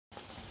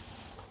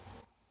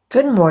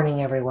Good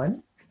morning,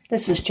 everyone.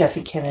 This is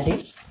Jeffe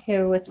Kennedy,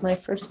 here with my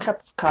first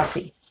cup of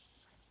coffee.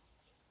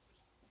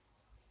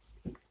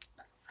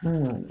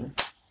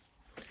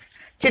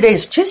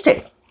 Today's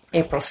Tuesday,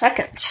 April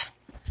 2nd,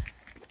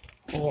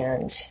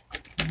 and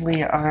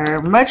we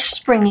are much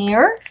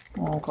springier.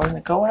 I'm going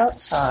to go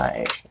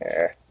outside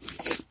here.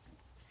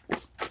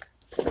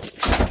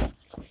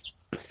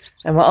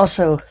 I'm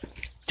also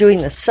doing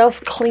the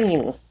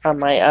self-clean on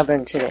my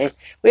oven today.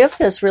 We have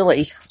this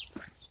really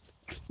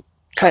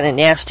kind of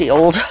nasty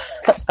old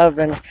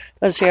oven. It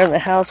was here in the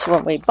house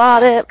when we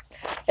bought it,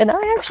 and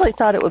I actually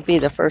thought it would be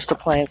the first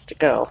appliance to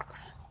go,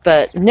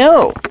 but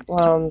no.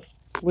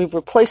 We've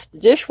replaced the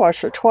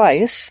dishwasher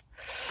twice.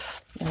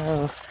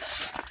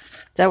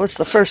 That was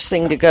the first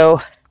thing to go,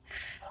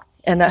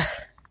 and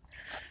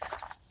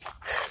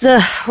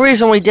the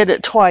reason we did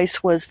it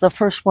twice was the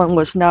first one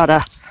was not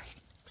a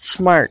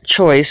smart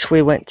choice.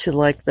 We went to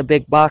like the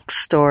big box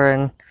store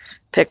and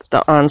picked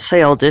the on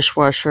sale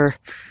dishwasher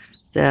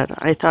that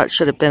I thought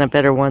should have been a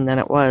better one than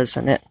it was,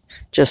 and it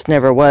just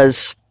never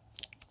was.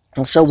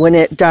 And so when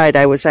it died,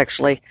 I was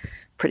actually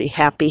pretty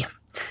happy.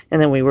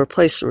 And then we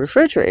replaced the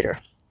refrigerator.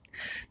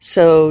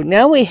 So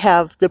now we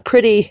have the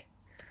pretty,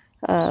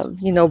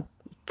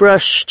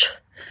 brushed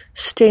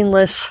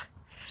stainless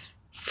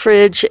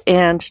fridge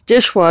and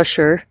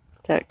dishwasher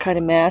that kind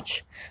of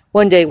match.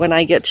 One day when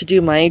I get to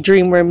do my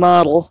dream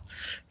remodel,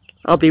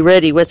 I'll be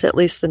ready with at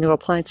least the new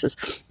appliances.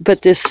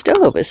 But this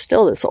stove is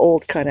still this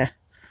old kind of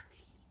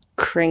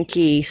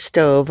cranky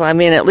stove. I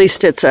mean, at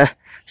least it's a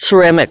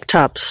ceramic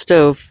top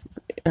stove.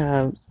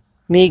 My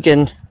friend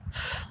Megan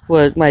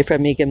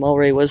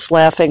Mulray was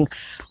laughing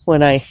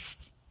when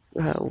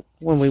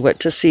we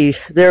went to see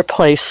their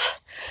place.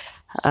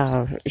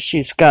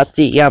 She's got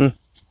the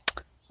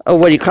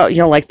what do you call it?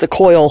 Like the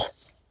coil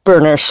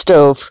burner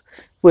stove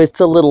with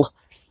the little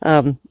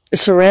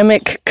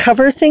ceramic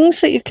cover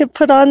things that you could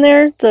put on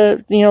there.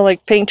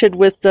 Like painted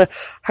with the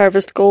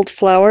harvest gold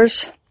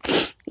flowers.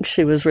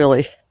 She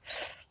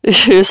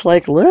was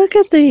like, look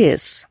at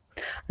these.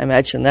 I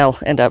imagine they'll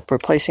end up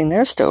replacing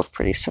their stove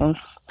pretty soon.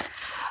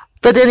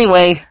 But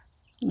anyway,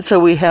 so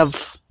we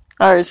have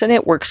ours, and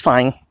it works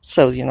fine.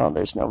 So,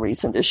 there's no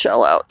reason to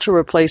shell out to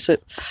replace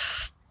it.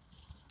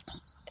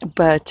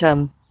 But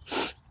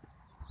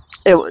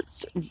it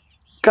was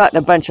gotten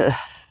a bunch of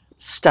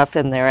stuff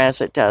in there, as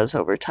it does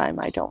over time.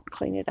 I don't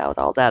clean it out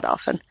all that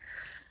often.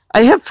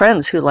 I have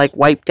friends who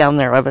wipe down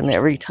their oven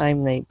every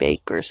time they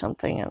bake or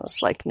something, and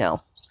it's like,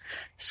 no,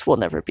 this will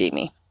never be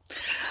me.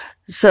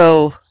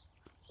 So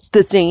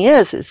the thing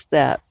is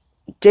that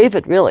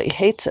David really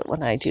hates it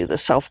when I do the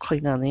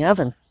self-clean on the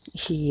oven.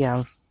 He's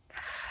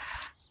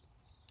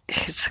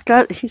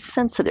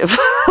sensitive.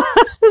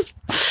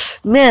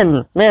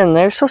 Men,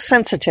 they're so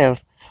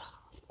sensitive.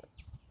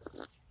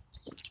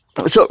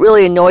 So it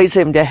really annoys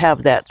him to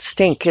have that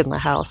stink in the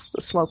house, the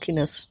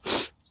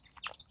smokiness.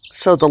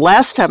 So the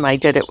last time I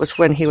did it was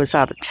when he was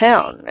out of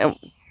town. It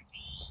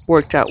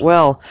worked out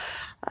well.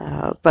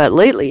 But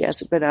lately he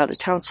hasn't been out of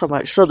town so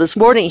much. So this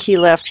morning he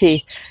left.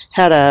 He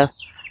had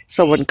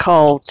someone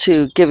call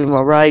to give him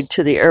a ride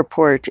to the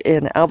airport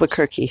in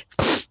Albuquerque.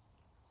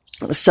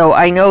 So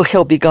I know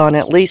he'll be gone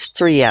at least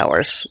 3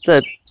 hours.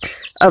 The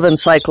oven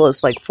cycle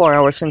is 4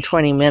 hours and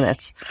 20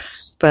 minutes.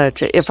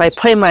 But if I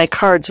play my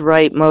cards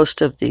right,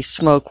 most of the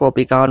smoke will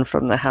be gone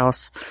from the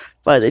house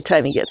by the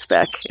time he gets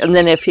back. And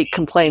then if he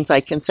complains,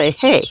 I can say,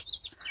 hey,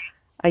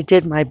 I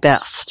did my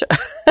best.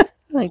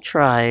 I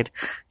tried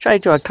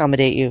to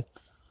accommodate you.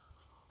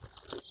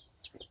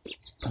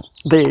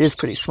 But it is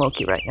pretty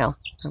smoky right now.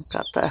 I've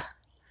got the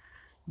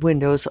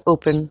windows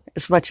open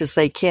as much as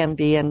they can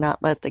be and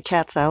not let the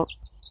cats out.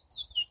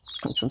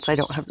 And since I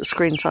don't have the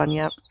screens on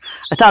yet,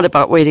 I thought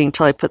about waiting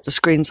until I put the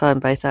screens on,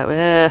 but I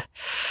thought,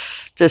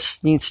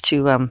 this needs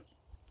to,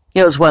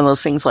 it's one of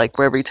those things where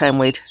every time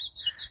we'd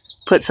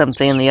put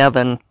something in the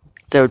oven,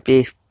 there would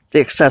be the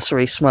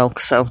accessory smoke,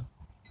 so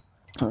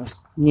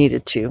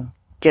needed to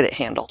get it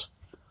handled.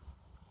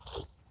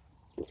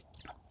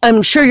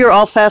 I'm sure you're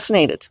all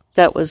fascinated.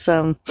 That was,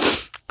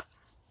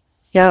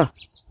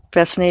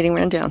 fascinating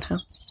rundown, huh?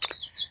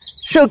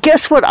 So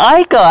guess what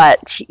I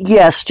got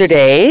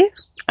yesterday?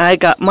 I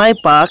got my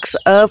box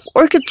of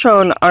Orchid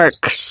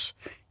arcs.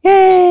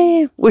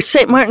 Yay! Which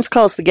St. Martin's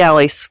calls the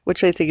galleys,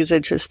 which I think is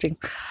interesting.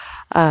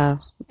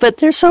 But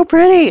they're so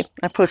pretty.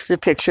 I posted a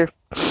picture.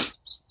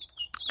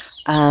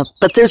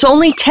 But there's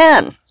only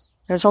 10.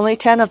 There's only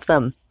 10 of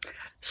them.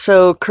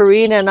 So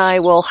Karina and I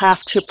will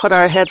have to put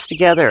our heads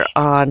together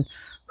on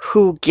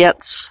who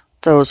gets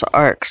those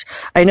arcs.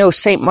 I know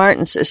St.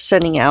 Martin's is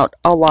sending out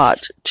a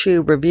lot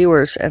to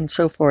reviewers and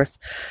so forth.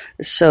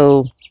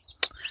 So,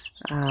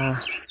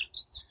 I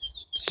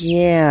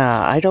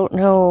don't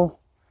know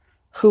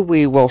who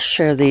we will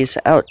share these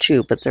out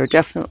to, but they're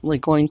definitely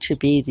going to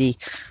be the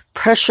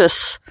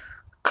precious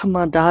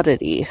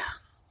commodity.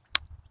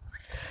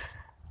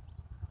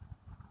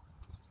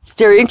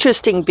 They're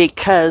interesting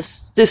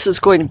because this is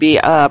going to be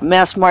a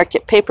mass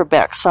market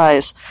paperback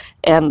size,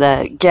 and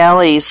the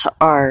galleys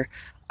are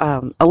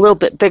a little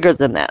bit bigger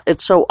than that.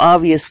 It's so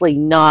obviously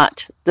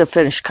not the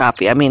finished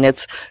copy. I mean,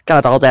 it's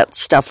got all that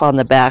stuff on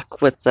the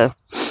back with the,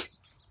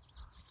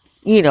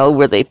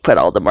 where they put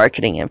all the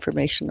marketing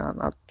information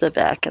on the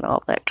back and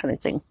all that kind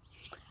of thing.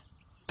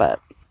 But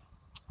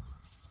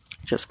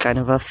just kind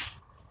of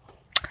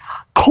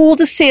cool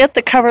to see it.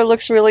 The cover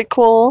looks really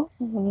cool.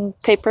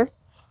 Paper.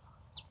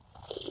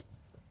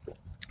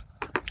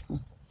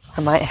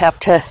 I might have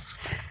to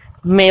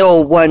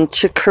mail one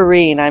to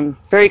Corrine. I'm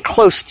very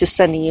close to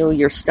sending you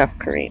your stuff,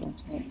 Corrine.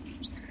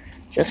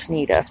 Just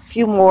need a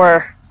few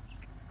more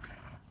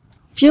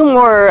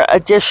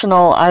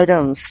additional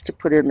items to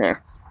put in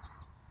there.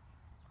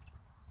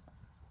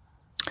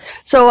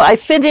 So I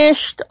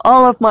finished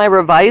all of my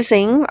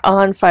revising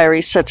on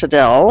Fiery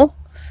Citadel.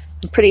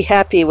 I'm pretty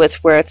happy with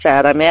where it's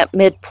at. I'm at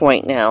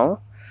midpoint now.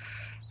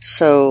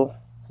 So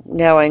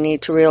now I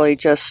need to really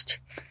just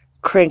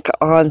crank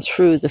on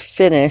through the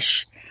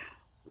finish.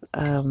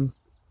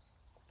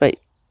 But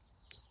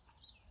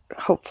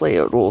hopefully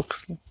it will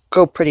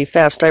go pretty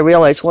fast. I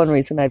realize one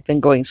reason I've been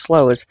going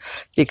slow is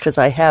because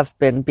I have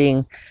been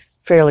being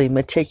fairly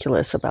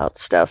meticulous about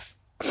stuff.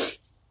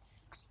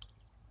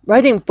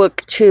 Writing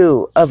book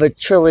 2 of a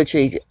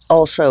trilogy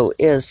also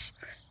is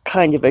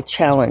kind of a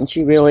challenge.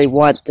 You really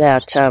want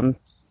that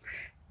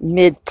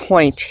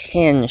midpoint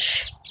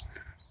hinge.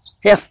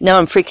 Yeah, now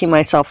I'm freaking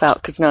myself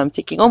out because now I'm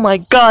thinking, oh my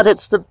God,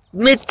 it's the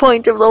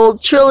midpoint of the whole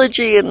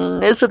trilogy,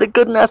 and is it a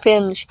good enough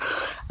hinge?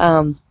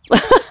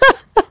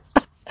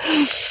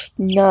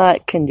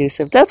 Not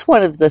conducive. That's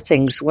one of the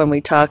things when we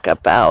talk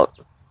about,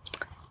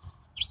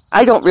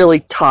 I don't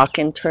really talk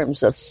in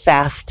terms of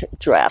fast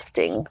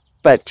drafting,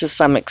 but to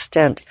some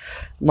extent,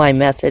 my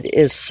method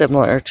is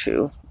similar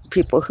to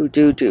people who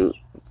do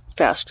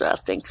fast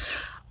drafting.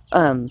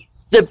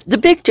 The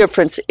big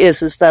difference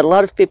is that a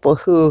lot of people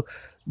who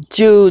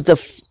do the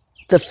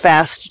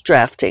fast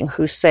drafting,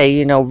 who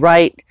say,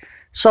 write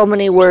so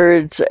many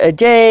words a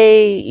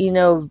day,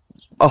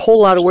 a whole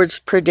lot of words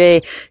per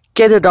day,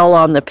 get it all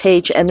on the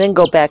page, and then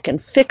go back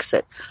and fix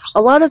it.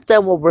 A lot of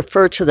them will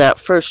refer to that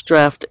first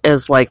draft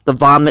as like the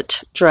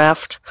vomit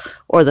draft,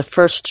 or the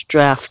first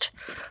draft,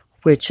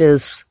 which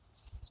is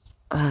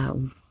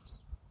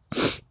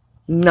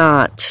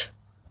not.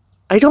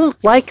 I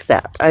don't like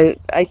that.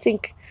 I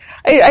think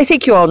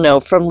you all know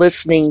from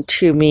listening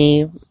to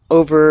me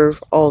over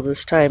all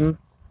this time,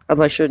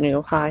 unless you're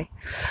new. Hi.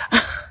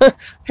 I've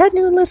had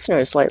new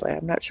listeners lately.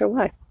 I'm not sure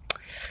why.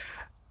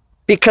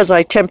 Because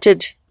I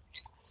tempted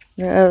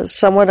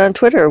someone on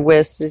Twitter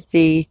with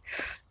the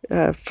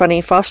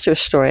funny Foster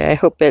story. I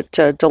hope it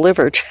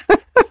delivered.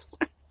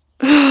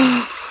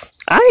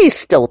 I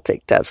still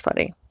think that's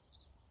funny.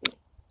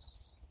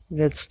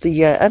 It's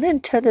the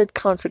unintended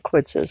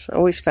consequences.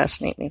 Always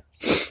fascinate me.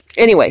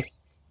 Anyway,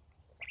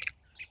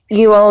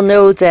 you all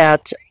know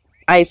that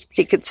I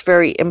think it's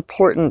very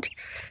important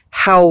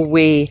how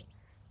we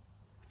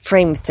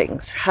frame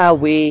things, how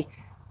we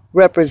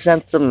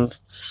represent them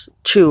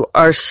to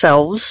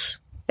ourselves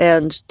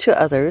and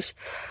to others.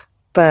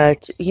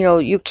 But,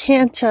 you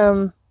can't,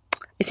 I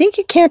think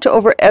you can't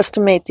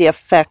overestimate the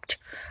effect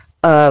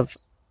of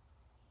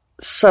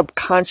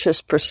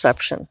subconscious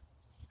perception.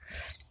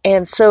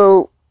 And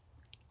so,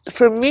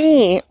 for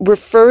me,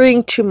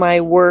 referring to my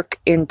work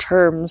in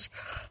terms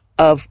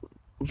of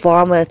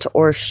vomit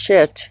or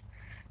shit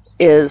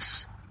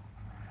does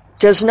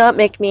not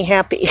make me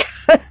happy.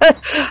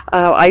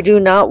 I do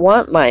not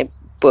want my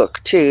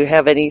book to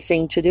have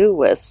anything to do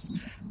with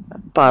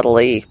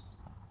bodily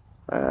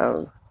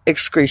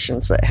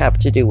excretions that have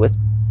to do with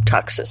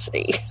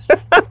toxicity.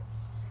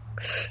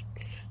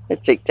 I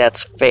think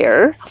that's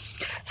fair.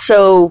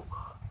 So,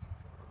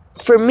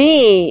 for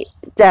me,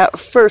 that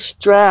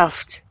first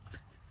draft,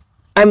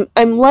 I'm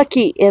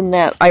lucky in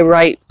that I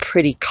write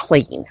pretty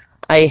clean.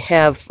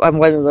 I'm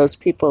one of those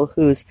people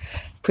who's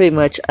pretty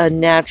much a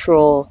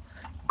natural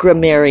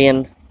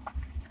grammarian,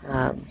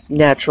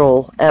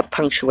 natural at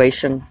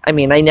punctuation. I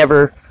mean, I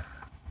never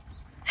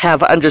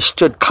have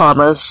understood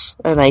commas,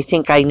 and I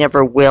think I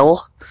never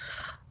will.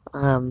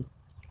 I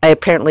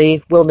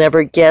apparently will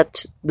never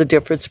get the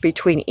difference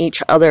between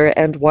each other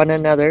and one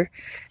another,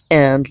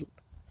 and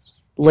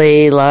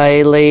lay,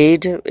 lie,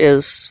 laid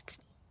is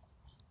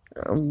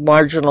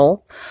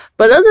marginal.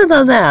 But other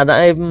than that,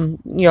 I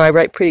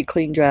write pretty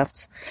clean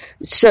drafts.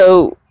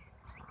 So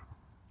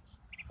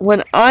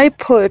when I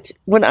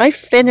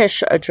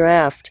finish a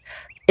draft,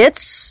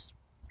 it's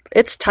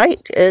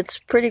tight. It's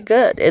pretty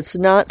good. It's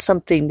not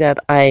something that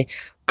I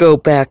go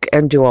back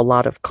and do a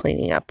lot of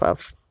cleaning up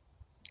of?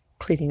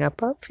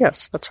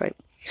 Yes, that's right.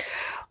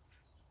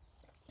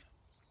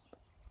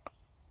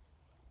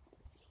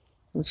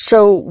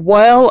 So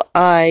while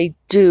I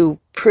do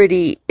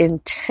pretty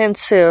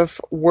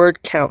intensive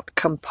word count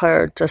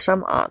compared to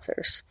some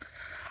authors,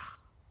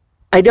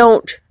 I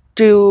don't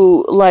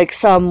do like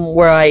some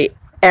where I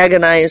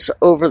agonize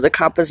over the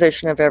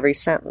composition of every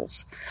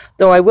sentence,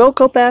 though I will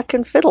go back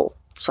and fiddle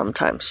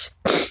sometimes.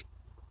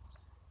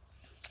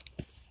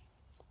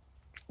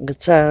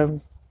 I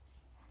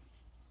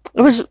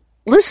was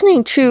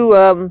listening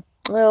to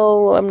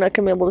oh, I'm not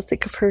going to be able to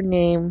think of her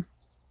name.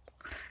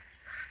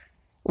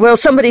 Well,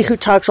 somebody who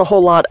talks a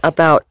whole lot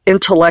about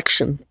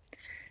intellection.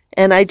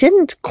 And I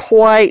didn't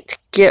quite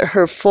get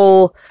her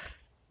full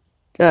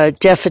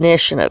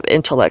definition of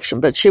intellection,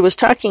 but she was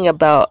talking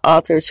about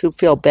authors who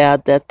feel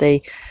bad that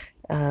they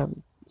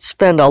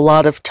spend a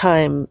lot of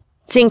time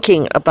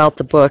thinking about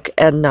the book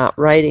and not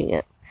writing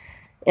it.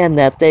 And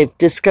that they've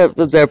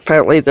discovered that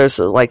apparently there's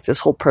like this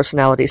whole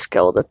personality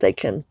skill that they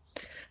can,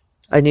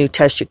 a new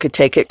test you could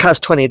take. It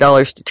cost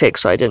 $20 to take,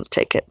 so I didn't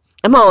take it.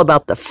 I'm all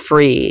about the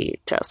free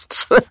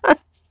tests.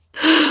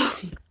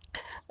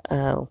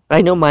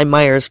 I know my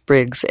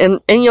Myers-Briggs, and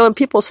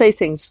people say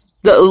things,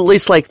 at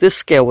least like this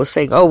scale was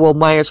saying, oh, well,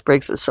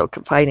 Myers-Briggs is so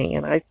confining,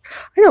 and I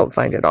don't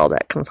find it all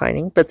that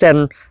confining, but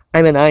then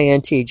I'm an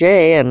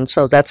INTJ, and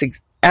so that's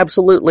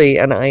absolutely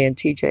an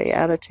INTJ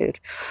attitude.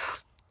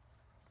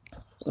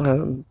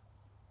 So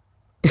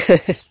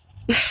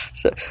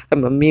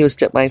I'm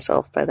amused at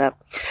myself by that.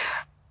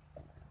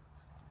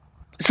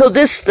 So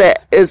this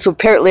is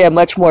apparently a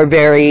much more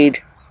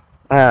varied,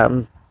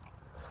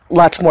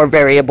 lots more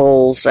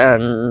variables,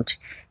 and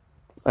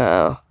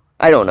I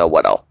don't know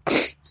what all.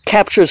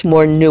 Captures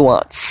more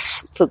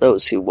nuance for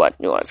those who want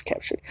nuance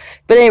captured.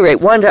 But at any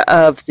rate, one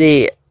of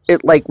it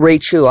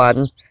rates you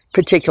on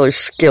particular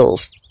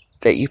skills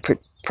that you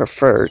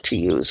prefer to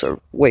use or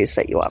ways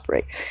that you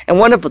operate. And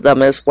one of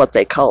them is what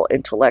they call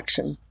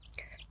intellection.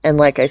 And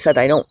like I said,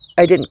 I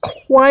didn't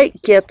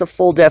quite get the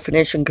full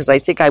definition because I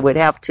think I would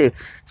have to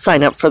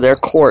sign up for their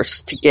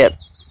course to get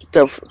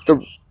the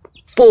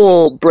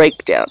full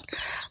breakdown.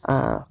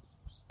 And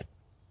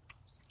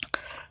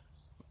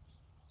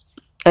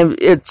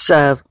it's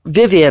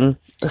Vivian,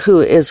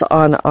 who is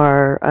on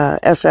our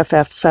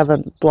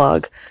SFF7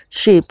 blog.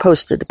 She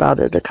posted about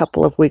it a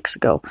couple of weeks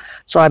ago.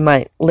 So I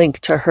might link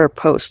to her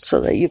post so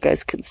that you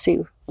guys can see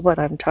what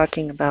I'm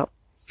talking about.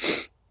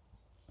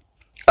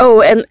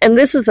 Oh, and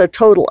this is a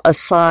total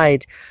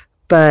aside,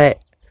 but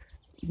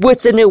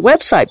with the new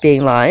website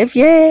being live,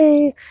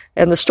 yay,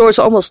 and the store's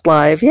almost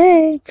live,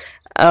 yay,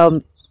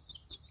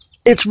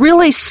 it's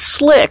really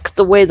slick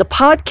the way the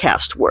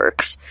podcast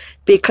works,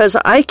 because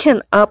I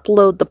can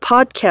upload the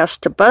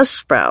podcast to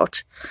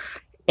Buzzsprout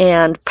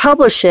and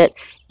publish it,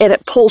 and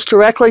it pulls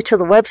directly to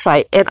the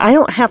website, and I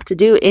don't have to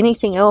do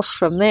anything else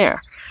from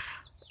there.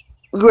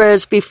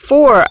 Whereas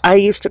before, I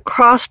used to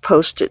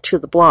cross-post it to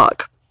the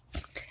blog.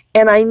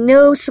 And I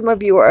know some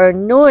of you are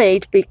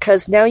annoyed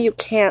because now you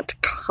can't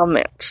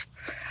comment.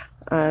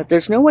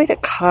 There's no way to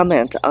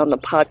comment on the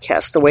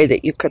podcast the way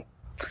that you could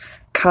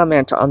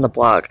comment on the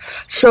blog.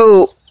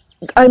 So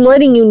I'm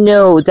letting you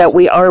know that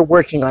we are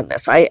working on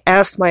this. I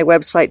asked my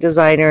website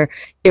designer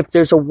if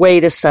there's a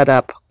way to set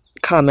up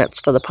comments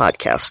for the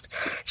podcast.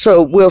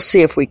 So we'll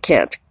see if we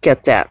can't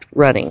get that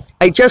running.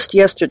 I just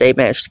yesterday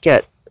managed to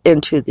get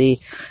into the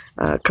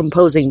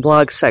composing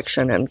blog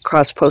section and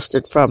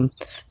cross-posted from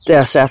the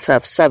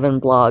SFF7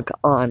 blog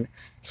on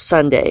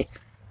Sunday.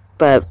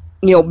 But,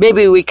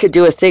 maybe we could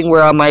do a thing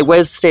where on my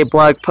Wednesday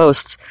blog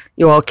posts,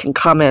 you all can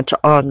comment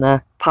on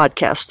the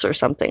podcasts or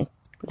something.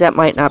 That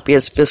might not be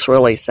as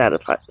viscerally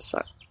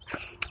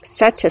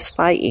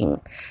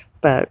satisfying,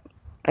 but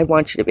I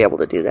want you to be able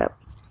to do that.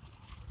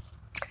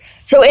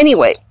 So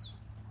anyway,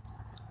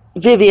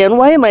 Vivian,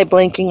 why am I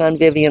blanking on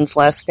Vivian's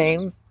last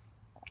name?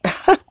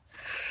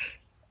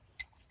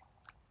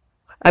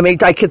 I mean,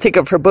 I can think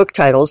of her book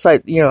titles. I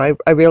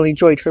really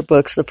enjoyed her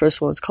books. The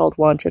first one was called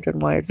Wanted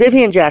and Wired.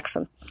 Vivian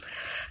Jackson.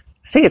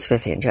 I think it's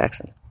Vivian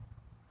Jackson.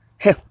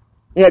 Yeah,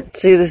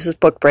 see, this is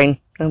book brain.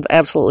 I'm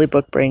absolutely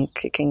book brain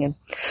kicking in.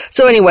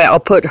 So anyway, I'll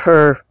put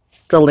the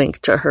link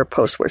to her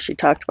post where she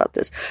talked about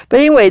this. But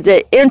anyway,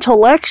 the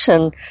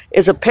intellection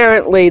is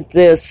apparently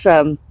this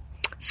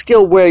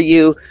skill where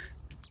you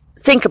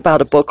think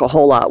about a book a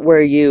whole lot,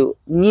 where you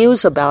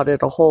muse about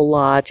it a whole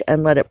lot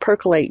and let it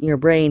percolate in your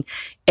brain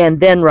and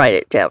then write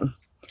it down.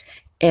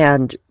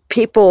 And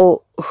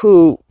people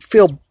who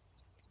feel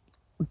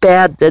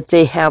bad that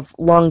they have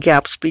long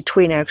gaps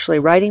between actually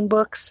writing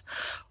books,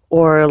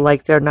 or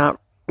like they're not,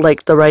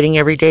 like the writing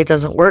every day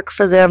doesn't work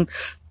for them,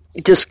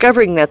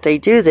 discovering that they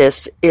do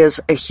this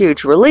is a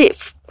huge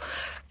relief,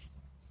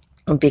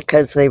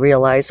 because they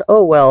realize,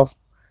 oh, well,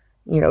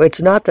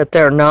 it's not that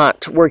they're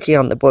not working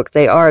on the book.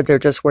 They're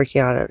just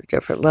working on it at a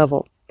different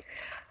level.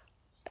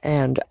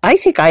 And I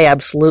think I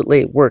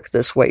absolutely work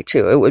this way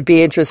too. It would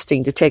be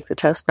interesting to take the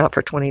test, not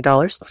for $20,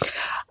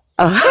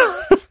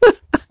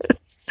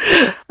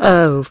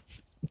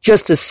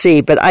 just to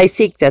see. But I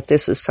think that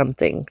this is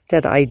something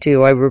that I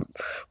do.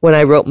 When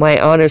I wrote my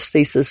honors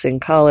thesis in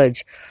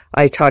college,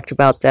 I talked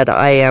about that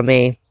I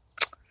am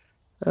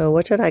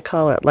what did I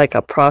call it? Like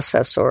a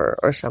processor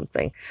or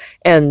something.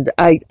 And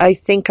I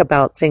think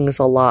about things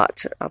a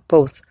lot,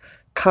 both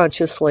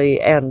consciously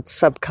and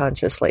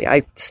subconsciously.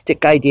 I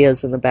stick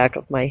ideas in the back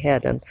of my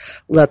head and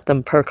let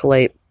them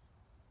percolate.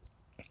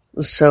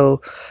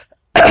 So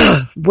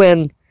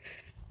when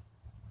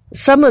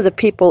some of the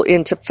people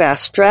into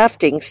fast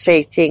drafting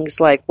say things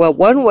like, well,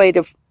 one way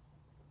to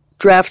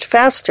draft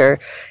faster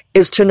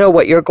is to know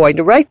what you're going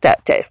to write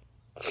that day.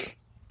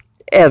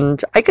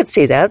 And I could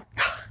see that,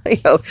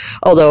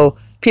 although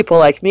people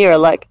like me are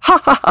like,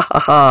 ha ha ha ha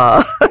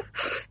ha.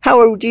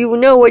 How do you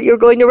know what you're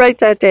going to write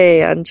that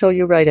day until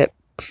you write it?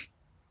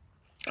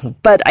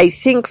 But I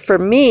think for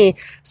me,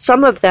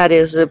 some of that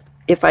is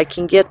if I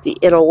can get the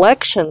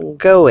intellection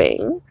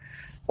going,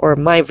 or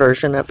my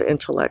version of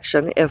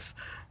intellection, if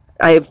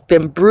I've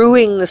been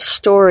brewing the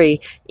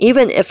story,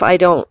 even if I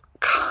don't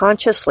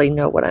consciously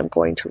know what I'm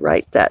going to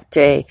write that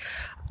day,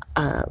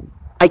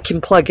 I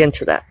can plug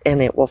into that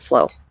and it will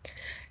flow.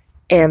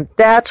 And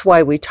that's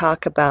why we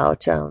talk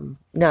about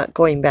not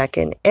going back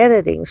and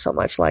editing so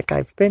much like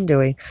I've been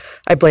doing.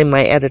 I blame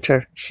my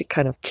editor. She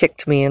kind of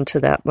kicked me into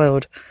that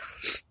mode.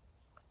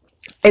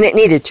 And it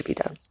needed to be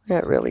done.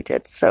 It really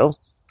did. So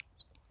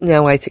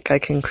now I think I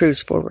can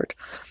cruise forward.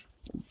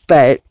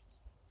 But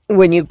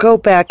when you go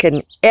back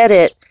and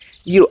edit,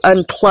 you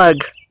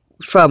unplug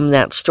from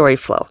that story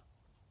flow.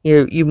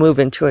 You move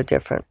into a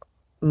different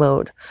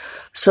mode.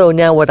 So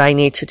now what I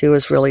need to do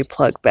is really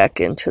plug back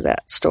into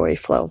that story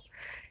flow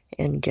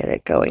and get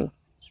it going.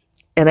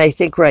 And I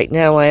think right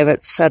now I have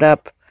it set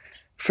up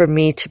for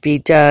me to be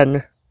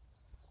done,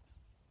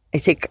 I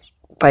think,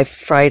 by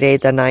Friday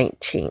the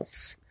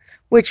 19th,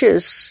 which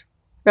is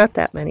not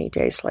that many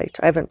days late.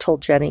 I haven't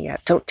told Jenny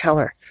yet. Don't tell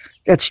her.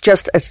 It's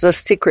a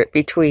secret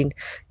between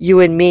you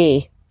and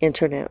me,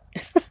 Internet.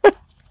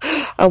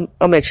 I'll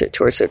mention it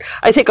to her soon.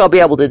 I think I'll be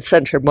able to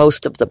send her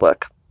most of the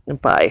book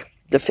by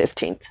the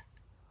 15th.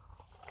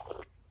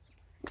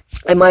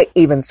 I might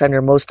even send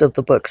her most of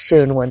the book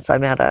soon once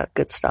I'm at a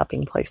good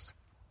stopping place.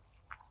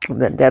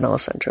 And then I'll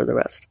send her the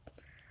rest.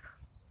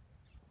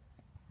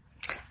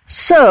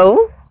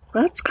 So,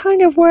 that's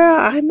kind of where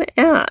I'm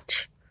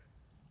at.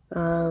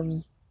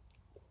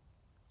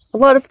 A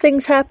lot of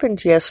things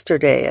happened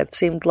yesterday. It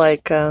seemed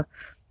like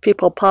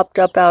people popped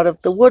up out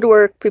of the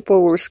woodwork.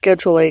 People were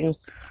scheduling.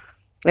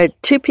 I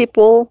had 2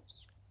 people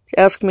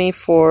ask me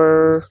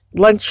for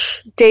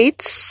lunch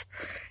dates,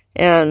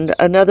 and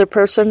another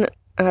person,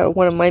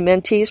 one of my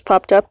mentees,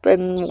 popped up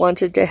and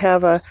wanted to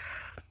have a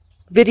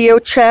video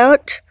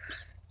chat,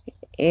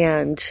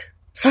 and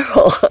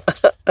several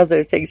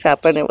other things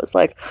happened. It was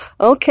like,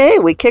 okay,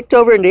 we kicked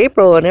over into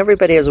April and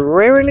everybody is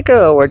raring to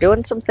go. We're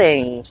doing some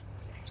things.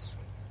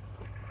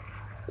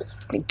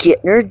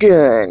 Getting her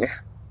done.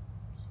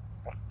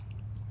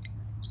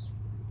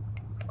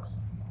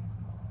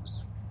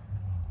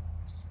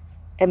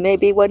 And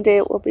maybe one day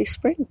it will be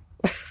spring.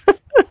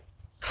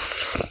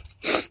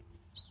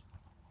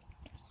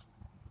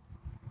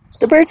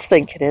 The birds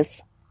think it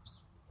is.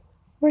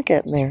 We're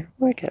getting there.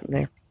 We're getting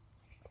there.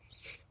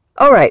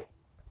 All right.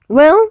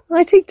 Well,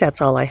 I think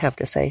that's all I have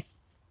to say.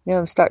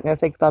 I'm starting to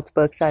think about the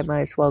books. I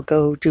might as well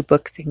go do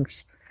book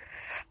things.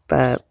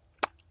 But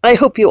I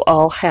hope you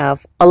all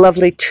have a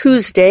lovely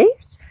Tuesday.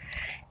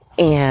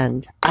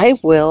 And I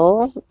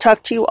will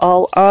talk to you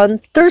all on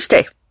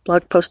Thursday.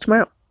 Blog post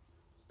tomorrow.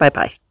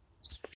 Bye-bye.